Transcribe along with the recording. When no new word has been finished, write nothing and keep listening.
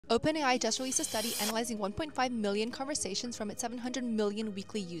OpenAI just released a study analyzing 1.5 million conversations from its 700 million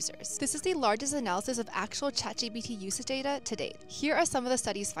weekly users. This is the largest analysis of actual ChatGPT usage data to date. Here are some of the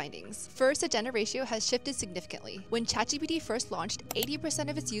study's findings. First, the gender ratio has shifted significantly. When ChatGPT first launched, 80%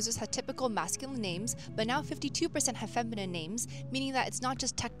 of its users had typical masculine names, but now 52% have feminine names, meaning that it's not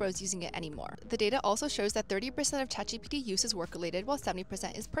just tech bros using it anymore. The data also shows that 30% of ChatGPT use is work-related, while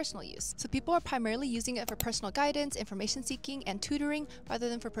 70% is personal use. So people are primarily using it for personal guidance, information seeking, and tutoring, rather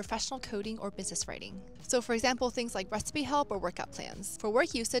than for professional coding or business writing. So for example, things like recipe help or workout plans. For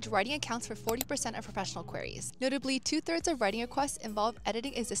work usage, writing accounts for 40% of professional queries. Notably, 2/3 of writing requests involve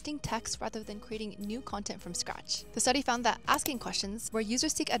editing existing text rather than creating new content from scratch. The study found that asking questions, where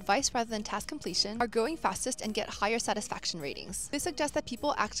users seek advice rather than task completion, are growing fastest and get higher satisfaction ratings. This suggests that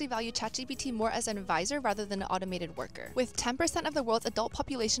people actually value ChatGPT more as an advisor rather than an automated worker. With 10% of the world's adult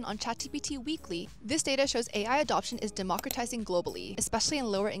population on ChatGPT weekly, this data shows AI adoption is democratizing globally, especially in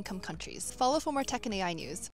lower income countries. Follow for more tech and AI news.